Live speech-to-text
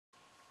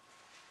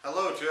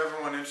Hello to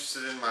everyone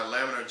interested in my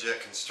laminar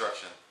jet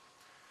construction.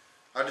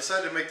 I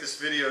decided to make this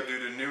video due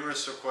to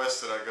numerous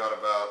requests that I got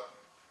about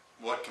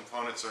what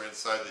components are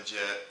inside the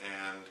jet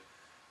and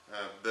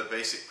the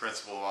basic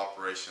principle of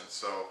operation.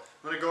 So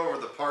I'm going to go over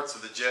the parts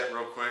of the jet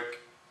real quick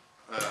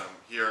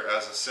here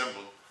as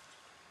assembled.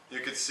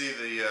 You can see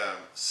the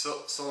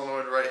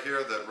solenoid right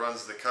here that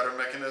runs the cutter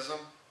mechanism.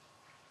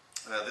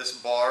 This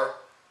bar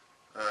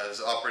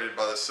is operated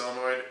by the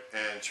solenoid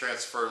and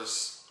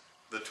transfers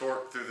the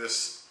torque through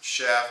this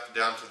shaft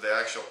down to the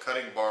actual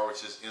cutting bar,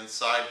 which is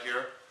inside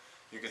here.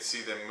 You can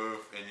see them move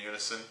in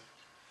unison.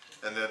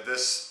 And then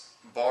this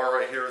bar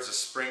right here is a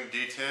spring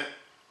detent.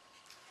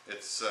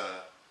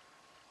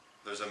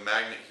 There's a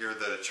magnet here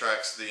that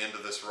attracts the end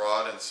of this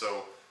rod, and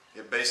so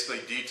it basically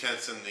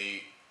detents in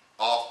the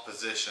off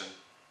position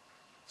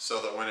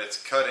so that when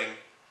it's cutting,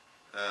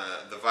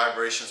 the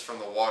vibrations from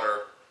the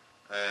water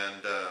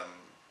and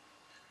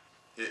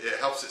it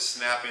helps it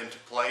snap into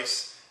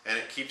place, and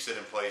it keeps it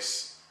in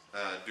place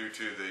due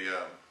to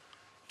the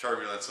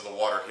turbulence of the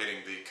water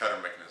hitting the cutter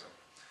mechanism.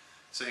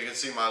 So you can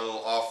see my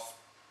little off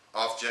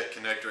jet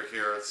connector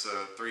here. It's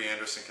 3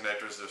 Anderson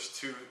connectors. There's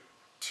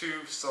two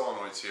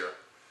solenoids here,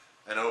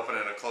 an open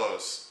and a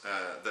close.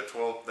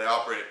 They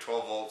operate at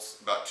 12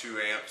 volts, about 2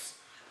 amps,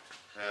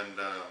 and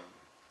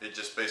it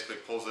just basically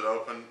pulls it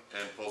open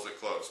and pulls it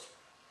closed.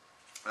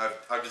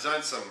 I've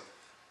designed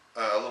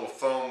a little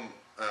foam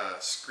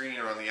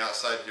screener on the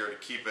outside here to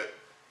keep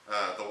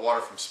the water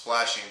from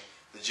splashing.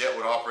 The jet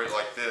would operate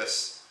like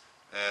this,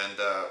 and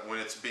when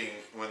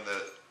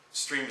the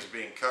stream is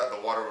being cut,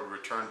 the water would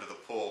return to the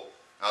pool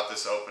out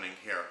this opening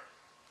here.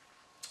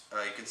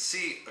 You can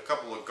see a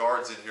couple of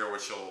guards in here,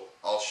 which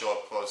I'll show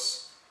up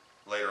close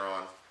later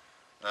on,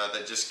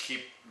 that just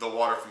keep the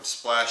water from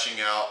splashing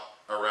out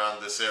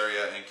around this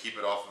area and keep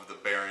it off of the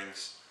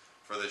bearings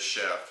for this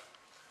shaft.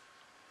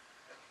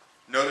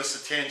 Notice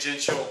the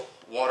tangential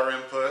water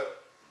input.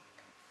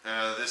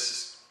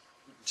 This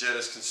jet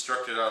is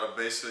constructed out of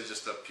basically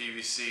just a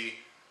PVC,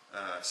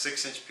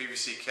 6-inch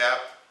PVC cap,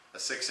 a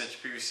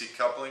 6-inch PVC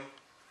coupling,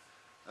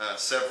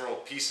 several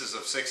pieces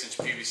of 6-inch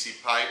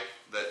PVC pipe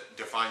that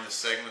define the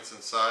segments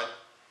inside,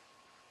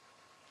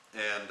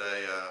 and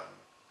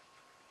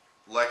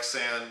a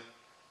Lexan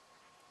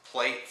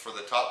plate for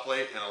the top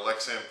plate and a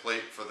Lexan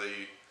plate for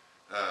the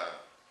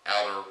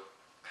outer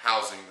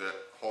housing that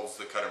holds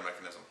the cutter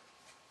mechanism.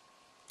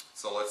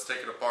 So let's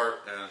take it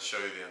apart and show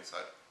you the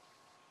inside.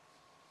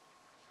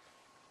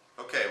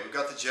 Okay, we've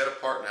got the jet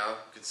apart now.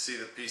 You can see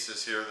the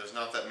pieces here. There's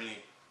not that many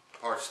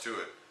parts to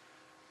it.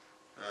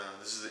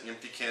 This is the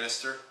empty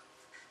canister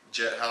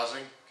jet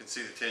housing. You can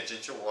see the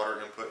tangential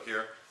water input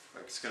here.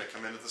 It's going to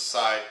come into the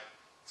side.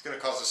 It's going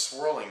to cause a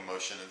swirling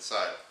motion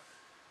inside.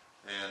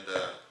 And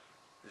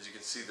as you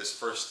can see, this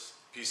first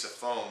piece of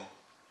foam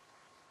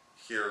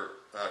here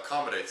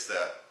accommodates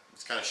that.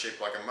 It's kind of shaped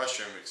like a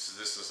mushroom because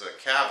this is a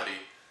cavity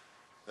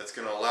that's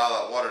going to allow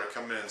that water to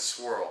come in and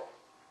swirl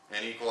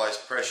and equalize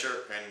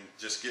pressure and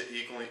just get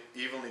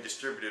evenly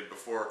distributed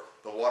before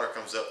the water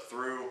comes up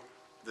through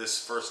this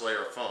first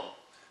layer of foam.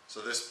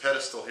 So this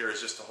pedestal here is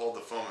just to hold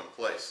the foam in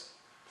place.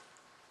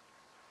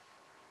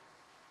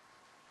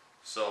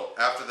 So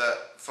after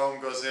that foam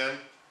goes in,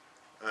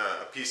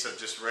 a piece of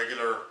just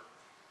regular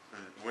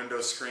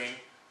window screen,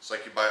 it's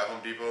like you buy at Home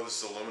Depot.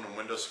 This is aluminum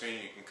window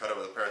screen. You can cut it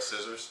with a pair of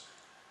scissors.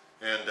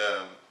 And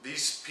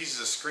these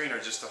pieces of screen are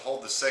just to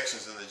hold the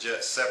sections in the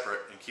jet separate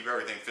and keep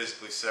everything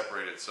physically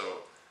separated so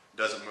it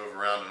doesn't move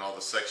around and all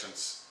the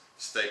sections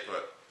stay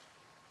put.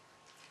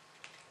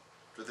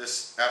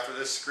 After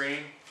this screen,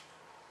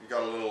 you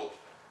got a little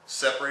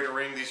separator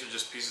ring. These are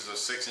just pieces of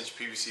 6-inch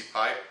PVC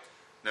pipe.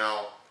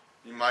 Now,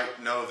 you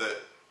might know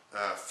that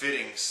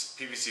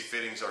PVC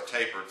fittings are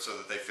tapered so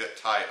that they fit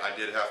tight. I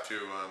did have to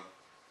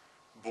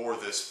bore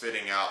this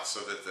fitting out so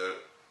that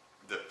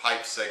the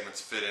pipe segments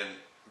fit in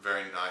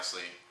very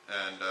nicely.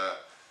 And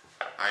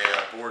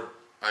I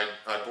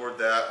bored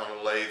that on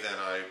a lathe, and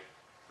I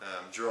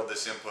drilled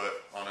this input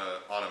on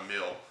a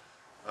mill.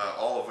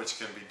 All of which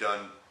can be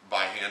done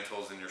by hand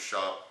tools in your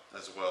shop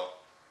as well.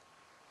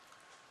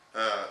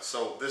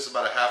 So this is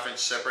about a 1/2-inch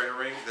separator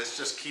ring. This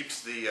just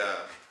keeps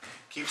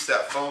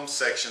that foam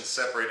section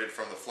separated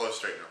from the flow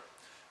straightener.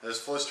 And this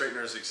flow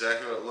straightener is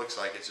exactly what it looks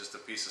like. It's just a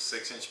piece of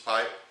 6-inch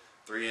pipe,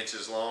 3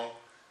 inches long,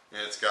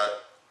 and it's got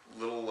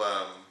little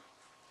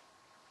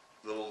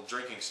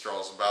drinking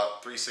straws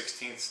about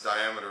 3/16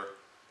 diameter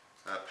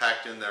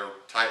packed in there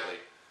tightly.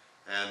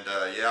 And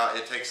yeah,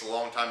 it takes a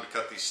long time to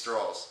cut these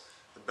straws.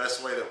 The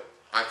best way that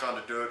I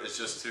found to do it is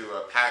just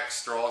to pack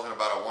straws in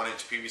about a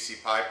 1-inch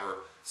PVC pipe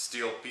or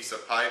steel piece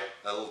of pipe,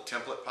 a little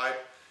template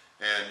pipe,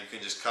 and you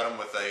can just cut them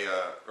with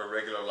a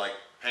regular, like,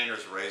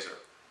 painter's razor,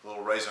 a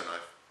little razor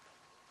knife.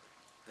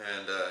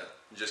 And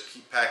you just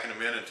keep packing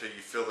them in until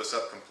you fill this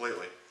up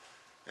completely.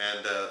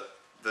 And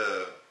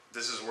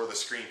this is where the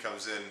screen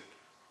comes in.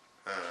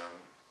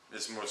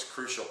 Its most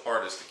crucial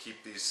part is to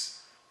keep these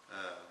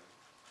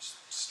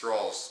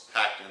straws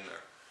packed in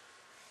there.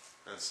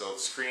 And so the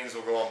screens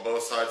will go on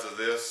both sides of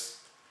this,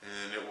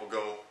 and it will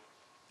go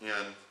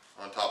in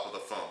on top of the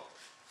foam.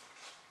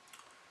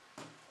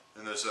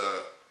 there's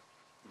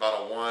about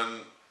a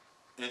 1.25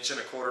 inch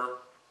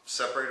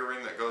separator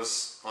ring that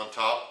goes on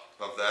top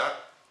of that.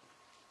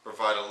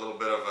 Provide a little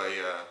bit of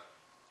a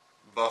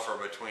buffer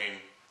between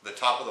the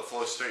top of the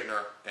flow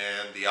straightener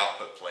and the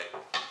output plate.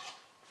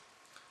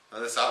 Now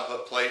this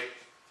output plate,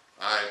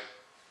 I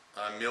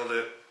milled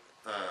it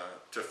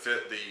to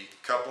fit the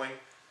coupling,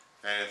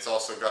 and it's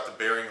also got the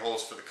bearing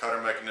holes for the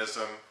cutter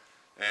mechanism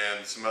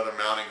and some other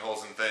mounting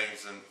holes and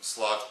things and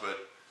slots,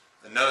 but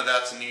none of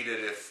that's needed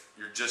if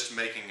you're just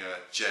making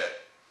a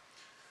jet.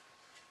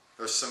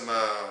 There's some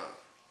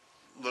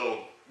little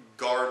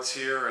guards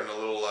here and a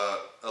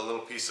little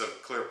piece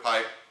of clear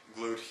pipe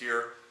glued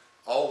here.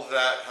 All of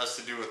that has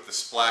to do with the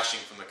splashing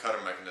from the cutter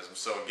mechanism.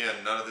 So again,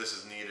 none of this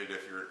is needed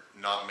if you're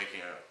not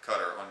making a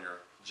cutter on your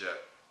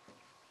jet.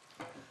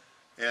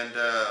 And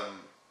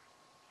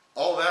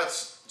all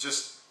that's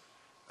just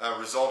a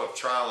result of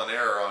trial and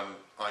error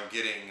on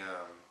getting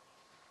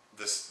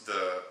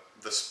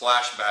the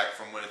splashback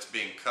from when it's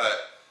being cut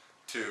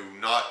to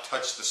not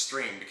touch the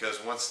stream,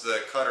 because once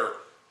the cutter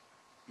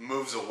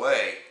moves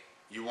away,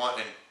 you want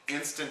an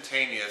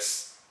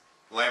instantaneous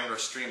laminar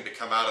stream to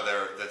come out of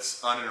there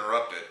that's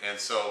uninterrupted, and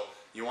so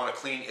you want a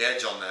clean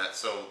edge on that.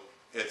 So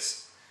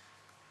it's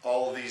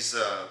all of these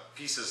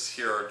pieces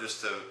here are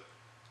just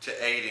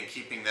to aid in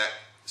keeping that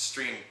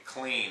stream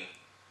clean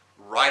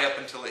right up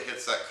until it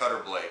hits that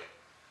cutter blade,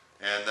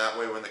 and that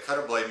way when the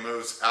cutter blade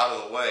moves out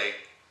of the way,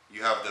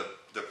 you have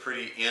the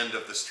pretty end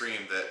of the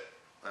stream that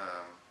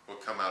will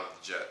come out of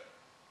the jet.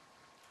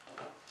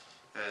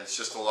 And it's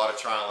just a lot of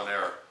trial and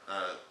error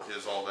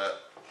is all that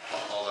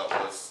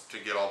was to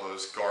get all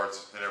those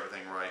guards and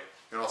everything right.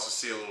 You can also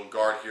see a little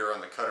guard here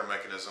on the cutter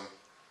mechanism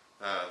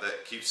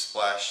that keeps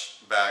splash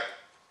back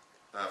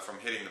from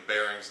hitting the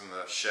bearings and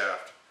the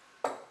shaft.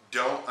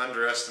 Don't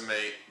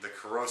underestimate the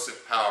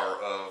corrosive power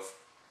of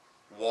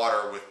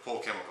water with pull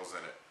chemicals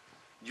in it.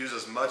 Use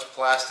as much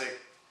plastic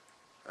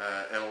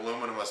and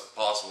aluminum as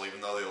possible,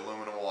 even though the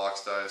aluminum will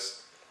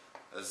oxidize.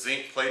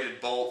 Zinc plated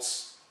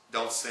bolts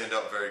don't stand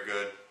up very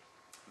good.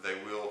 They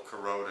will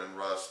corrode and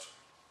rust.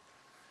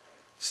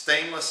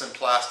 Stainless and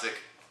plastic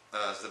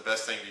is the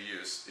best thing to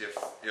use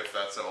if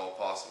that's at all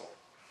possible.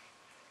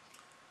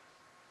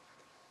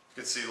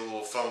 You can see the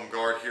little foam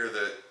guard here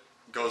that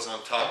goes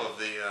on top of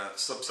the,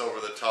 slips over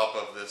the top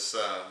of this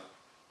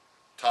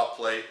top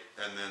plate,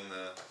 and then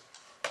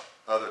the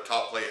other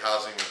top plate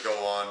housing would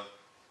go on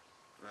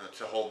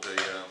to hold the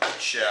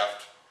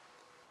shaft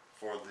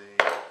for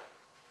the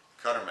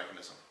cutter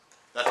mechanism.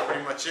 That's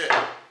pretty much it.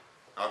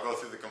 I'll go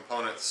through the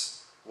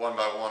components one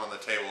by one on the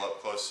table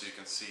up close so you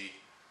can see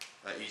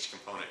each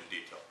component in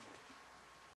detail.